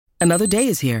Another day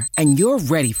is here, and you're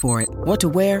ready for it. What to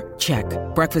wear? Check.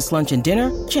 Breakfast, lunch, and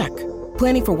dinner? Check.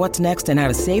 Planning for what's next and how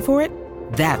to save for it?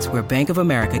 That's where Bank of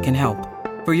America can help.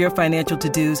 For your financial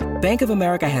to-dos, Bank of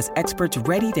America has experts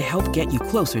ready to help get you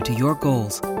closer to your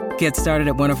goals. Get started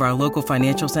at one of our local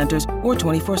financial centers or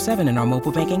 24/7 in our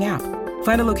mobile banking app.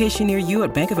 Find a location near you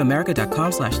at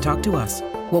bankofamerica.com/talktous.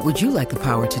 What would you like the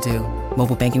power to do?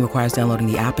 Mobile banking requires downloading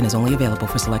the app and is only available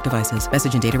for select devices.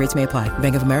 Message and data rates may apply.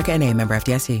 Bank of America N.A., member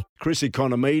FDIC. Chris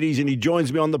Economides, and he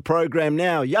joins me on the program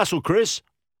now. Yassel, Chris.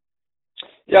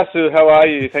 Yasu, how are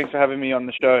you? Thanks for having me on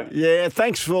the show. Yeah,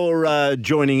 thanks for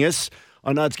joining us.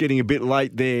 I know it's getting a bit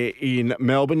late there in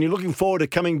Melbourne. You're looking forward to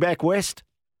coming back west?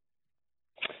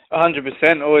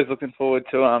 100%. Always looking forward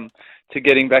to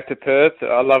getting back to Perth.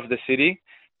 I love the city,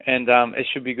 and it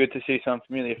should be good to see some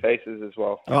familiar faces as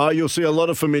well. Oh, you'll see a lot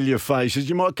of familiar faces.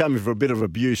 You might come in for a bit of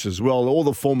abuse as well. All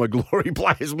the former Glory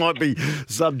players might be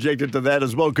subjected to that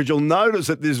as well, because you'll notice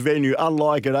at this venue,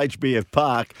 unlike at HBF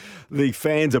Park, the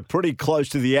fans are pretty close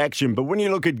to the action. But when you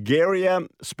look at Geria,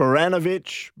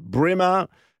 Sporanovic, Brimmer,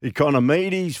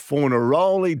 Economides,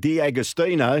 Fornaroli,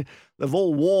 D'Agostino, they've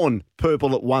all worn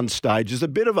purple at one stage. There's a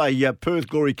bit of a Perth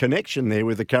Glory connection there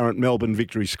with the current Melbourne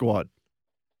Victory squad.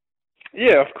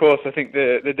 Yeah, of course. I think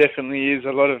there definitely is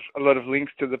a lot of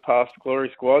links to the past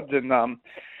Glory squads, and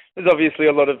there's obviously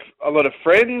a lot of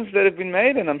friends that have been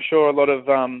made, and I'm sure a lot of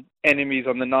enemies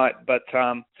on the night. But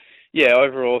yeah,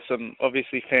 overall, some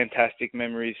obviously fantastic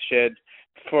memories shared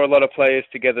for a lot of players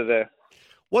together there.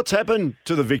 What's happened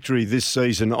to the Victory this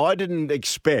season? I didn't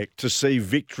expect to see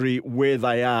Victory where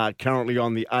they are currently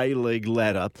on the A-League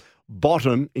ladder,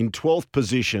 bottom in 12th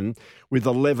position with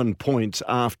 11 points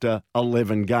after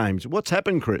 11 games. What's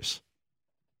happened, Chris?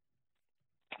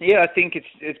 Yeah, I think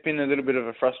it's been a little bit of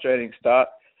a frustrating start.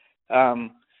 A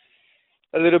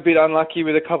little bit unlucky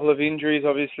with a couple of injuries,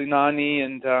 obviously Nani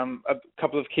and a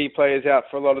couple of key players out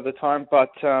for a lot of the time.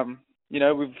 But,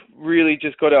 we've really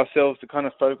just got ourselves to kind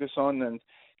of focus on and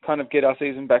kind of get our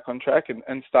season back on track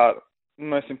and start,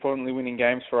 most importantly, winning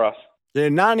games for us. Yeah,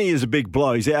 Nani is a big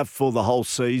blow. He's out for the whole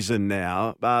season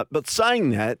now. But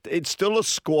saying that, it's still a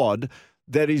squad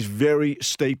that is very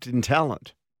steeped in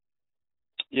talent.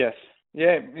 Yes.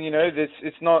 Yeah,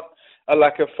 it's not a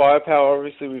lack of firepower,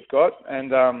 obviously, we've got.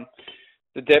 And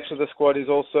the depth of the squad is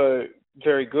also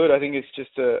very good. I think it's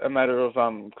just a matter of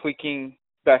clicking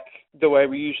back the way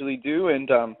we usually do.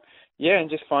 And, and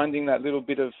just finding that little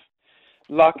bit of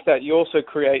luck that you also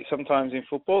create sometimes in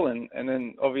football, and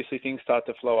then obviously things start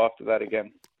to flow after that again.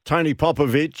 Tony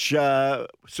Popovic,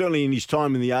 certainly in his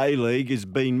time in the A-League, has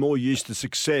been more used to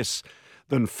success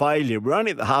than failure. We're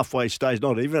only at the halfway stage,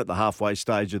 not even at the halfway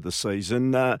stage of the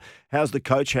season. How's the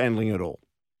coach handling it all?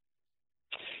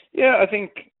 Yeah, I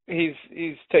think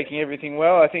he's taking everything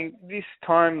well. I think this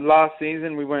time last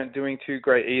season we weren't doing too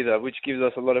great either, which gives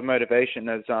us a lot of motivation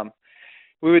as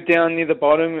we were down near the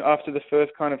bottom after the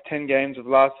first kind of 10 games of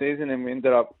last season, and we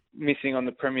ended up missing on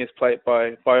the Premier's plate by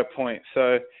a point.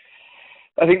 So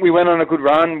I think we went on a good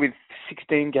run with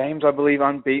 16 games, I believe,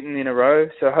 unbeaten in a row.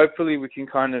 So hopefully we can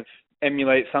kind of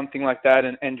emulate something like that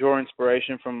and draw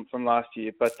inspiration from last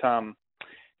year. But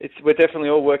we're definitely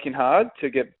all working hard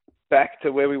to get back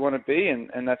to where we want to be,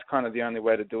 and that's kind of the only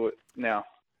way to do it now.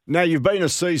 Now, you've been a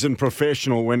seasoned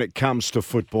professional when it comes to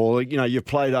football. You know, you've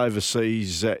played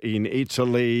overseas in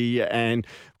Italy, and,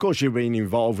 of course, you've been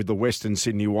involved with the Western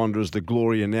Sydney Wanderers, the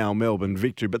Glory, and now Melbourne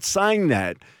Victory. But saying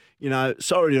that,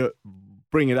 sorry to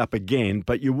bring it up again,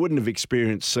 but you wouldn't have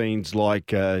experienced scenes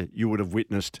like you would have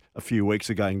witnessed a few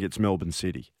weeks ago against Melbourne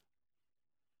City.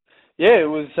 Yeah, it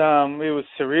was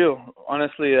surreal.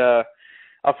 Honestly, I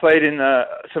played in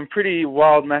some pretty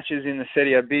wild matches in the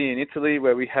Serie B in Italy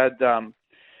where we had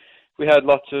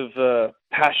lots of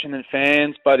passionate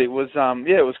fans, but it was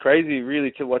it was crazy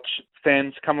really to watch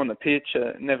fans come on the pitch.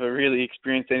 Never really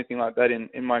experienced anything like that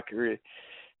in my career.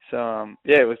 So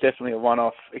it was definitely a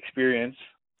one-off experience.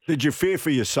 Did you fear for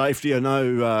your safety? I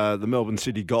know the Melbourne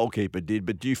City goalkeeper did,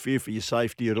 but do you fear for your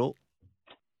safety at all?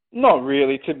 Not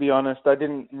really, to be honest. I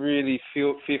didn't really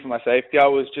fear for my safety. I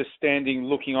was just standing,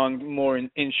 looking on, more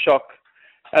in shock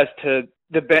as to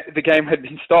the game had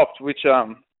been stopped, which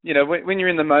when you're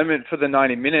in the moment for the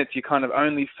 90 minutes, you kind of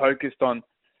only focused on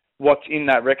what's in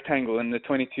that rectangle and the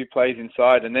 22 plays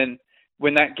inside. And then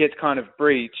when that gets kind of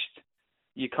breached,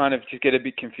 you kind of just get a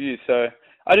bit confused. So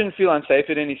I didn't feel unsafe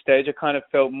at any stage. I kind of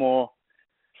felt more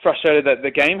frustrated that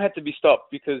the game had to be stopped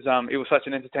because it was such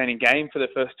an entertaining game for the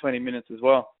first 20 minutes as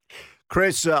well.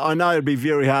 Chris, I know it'd be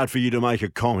very hard for you to make a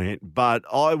comment, but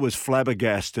I was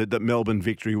flabbergasted that Melbourne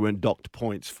Victory weren't docked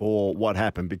points for what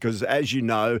happened because, as you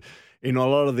know, in a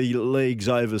lot of the leagues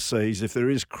overseas, if there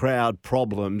is crowd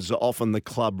problems, often the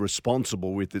club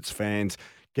responsible with its fans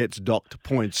gets docked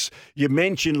points. You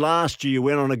mentioned last year you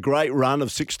went on a great run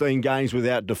of 16 games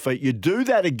without defeat. You do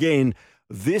that again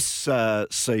this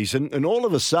season, and all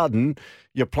of a sudden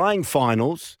you're playing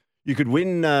finals. You could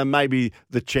win maybe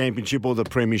the championship or the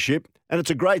premiership, and it's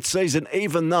a great season,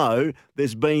 even though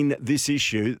there's been this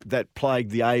issue that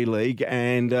plagued the A-League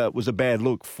and was a bad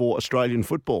look for Australian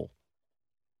football.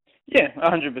 Yeah,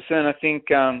 100%. I think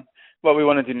what we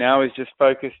want to do now is just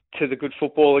focus to the good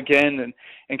football again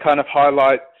and kind of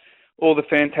highlight all the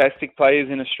fantastic players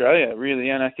in Australia, really.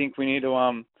 And I think we need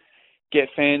to get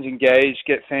fans engaged,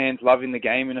 get fans loving the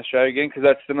game in Australia again, because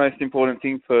that's the most important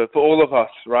thing for all of us,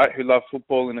 right, who love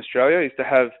football in Australia, is to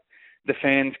have the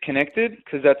fans connected,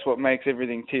 because that's what makes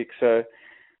everything tick. So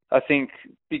I think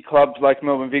big clubs like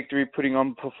Melbourne Victory putting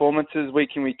on performances week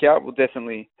in, week out will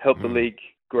definitely help the league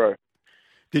grow.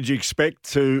 Did you expect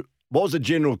to, what was the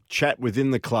general chat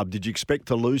within the club? Did you expect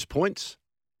to lose points?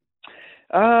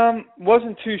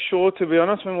 Wasn't too sure, to be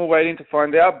honest, when we were waiting to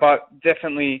find out, but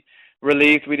definitely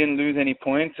relieved we didn't lose any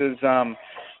points, as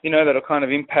that'll kind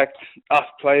of impact us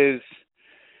players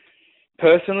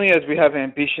personally, as we have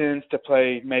ambitions to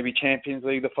play maybe Champions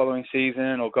League the following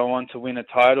season or go on to win a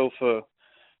title for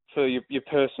your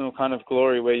personal kind of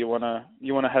glory, where you want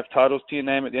to have titles to your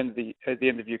name at the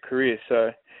end of your career.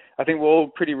 So I think we're all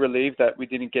pretty relieved that we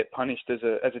didn't get punished as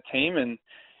a team, and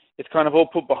it's kind of all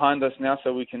put behind us now,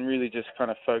 so we can really just kind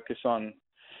of focus on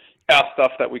our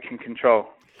stuff that we can control.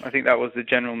 I think that was the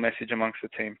general message amongst the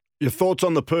team. Your thoughts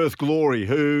on the Perth Glory,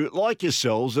 who, like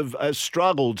yourselves, have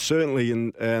struggled certainly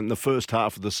in the first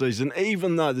half of the season,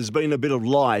 even though there's been a bit of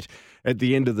light at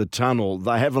the end of the tunnel.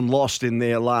 They haven't lost in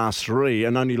their last three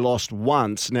and only lost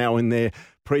once now in their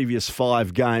previous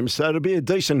 5 games. So it'll be a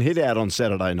decent hit out on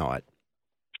Saturday night.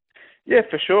 Yeah,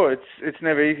 for sure. It's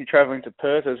never easy travelling to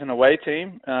Perth as an away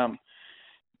team. I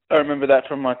remember that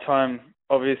from my time,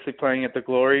 obviously, playing at the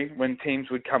Glory. When teams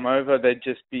would come over, they'd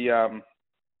just be,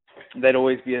 they'd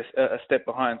always be a step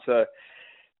behind. So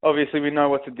obviously we know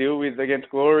what to deal with against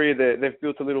Glory. They've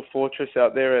built a little fortress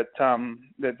out there at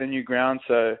the new ground,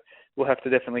 so we'll have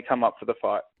to definitely come up for the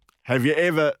fight. Have you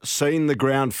ever seen the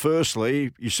ground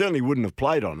firstly? You certainly wouldn't have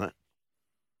played on it.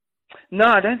 No,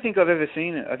 I don't think I've ever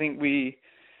seen it. I think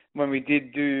when we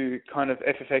did do kind of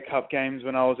FFA Cup games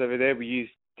when I was over there, we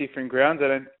used different grounds. I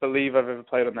don't believe I've ever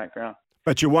played on that ground.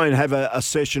 But you won't have a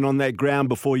session on that ground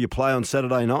before you play on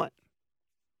Saturday night?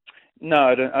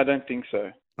 No, I don't think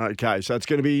so. Okay, so it's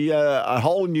going to be a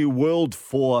whole new world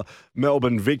for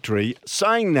Melbourne Victory.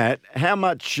 Saying that, how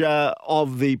much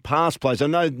of the past players, I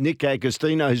know Nick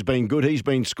Agostino has been good, he's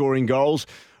been scoring goals.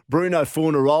 Bruno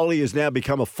Fornaroli has now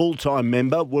become a full-time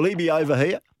member. Will he be over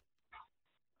here?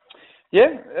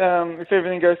 Yeah, if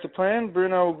everything goes to plan,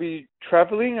 Bruno will be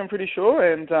travelling, I'm pretty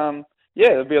sure, and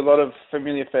there'll be a lot of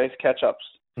familiar face catch-ups.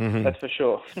 Mm-hmm. That's for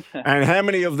sure. And how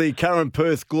many of the current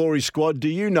Perth Glory squad do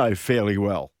you know fairly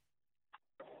well?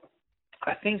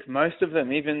 I think most of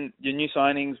them, even your new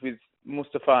signings with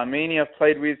Mustafa Amini, I've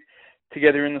played with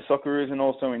together in the Socceroos and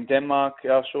also in Denmark,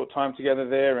 our short time together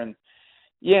there. And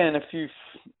and a few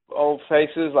old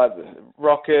faces like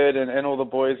Rocket and all the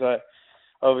boys I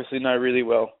obviously know really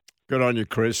well. Good on you,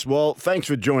 Chris. Well, thanks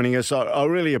for joining us. I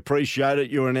really appreciate it.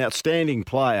 You're an outstanding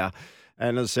player.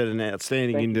 And as I said, an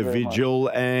outstanding individual.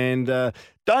 And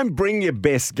don't bring your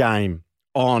best game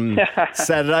on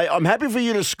Saturday. I'm happy for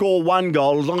you to score 1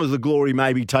 goal as long as the Glory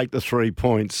maybe take the 3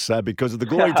 points. Because if the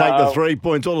Glory take the 3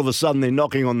 points, all of a sudden they're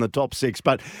knocking on the top 6.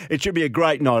 But it should be a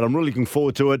great night. I'm really looking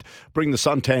forward to it. Bring the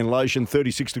suntan lotion,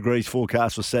 36 degrees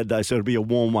forecast for Saturday, so it'll be a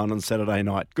warm one on Saturday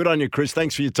night. Good on you, Chris.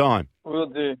 Thanks for your time. Will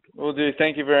do.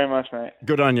 Thank you very much, mate.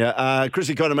 Good on you. Chris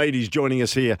Economides joining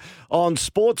us here on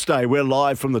Sports Day. We're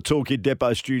live from the Toolkit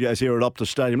Depot studios here at Optus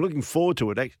Stadium. Looking forward to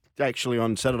it. Actually,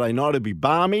 on Saturday night, it'll be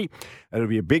balmy. It'll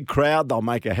be a big crowd. They'll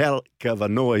make a hell of a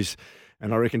noise.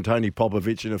 And I reckon Tony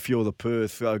Popovich and a few of the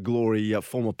Perth Glory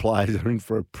former players are in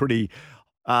for a pretty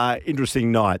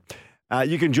interesting night.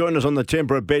 You can join us on the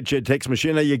Tempera Bedshed text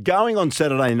machine. Are you going on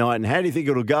Saturday night, and how do you think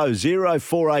it'll go?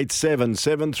 0487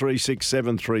 736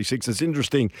 736. It's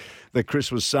interesting that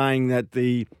Chris was saying that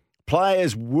the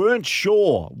players weren't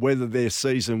sure whether their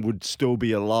season would still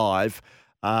be alive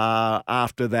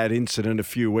after that incident a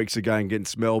few weeks ago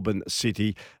against Melbourne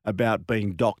City about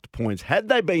being docked points. Had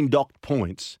they been docked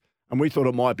points, and we thought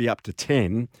it might be up to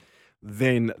 10,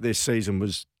 then their season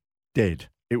was dead.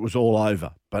 It was all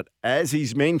over. But as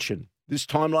he's mentioned, this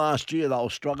time last year, they were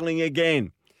struggling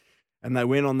again. and they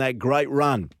went on that great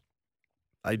run.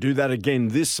 They do that again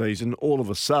this season. All of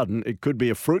a sudden, it could be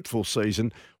a fruitful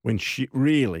season when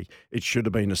really it should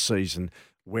have been a season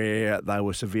where they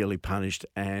were severely punished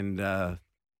and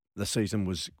the season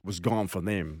was gone for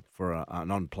them for a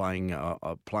non-playing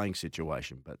playing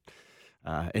situation. But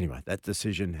anyway, that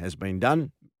decision has been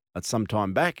done at some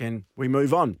time back, and we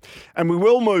move on. And we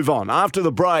will move on. After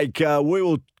the break, we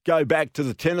will go back to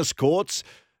the tennis courts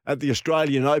at the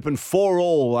Australian Open.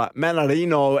 4-all,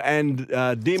 Mannarino and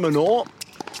de Minaur.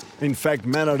 In fact,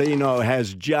 Mannarino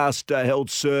has just held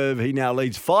serve. He now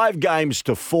leads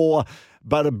 5-4,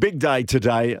 but a big day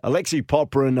today. Alexei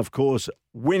Popyrin, of course,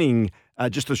 winning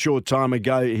just a short time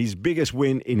ago, his biggest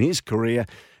win in his career.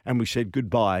 And we said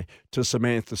goodbye to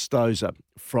Samantha Stosur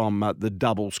from the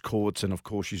doubles courts. And, of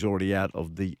course, she's already out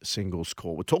of the singles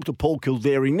court. We'll talk to Paul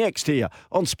Kildare next here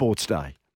on Sports Day.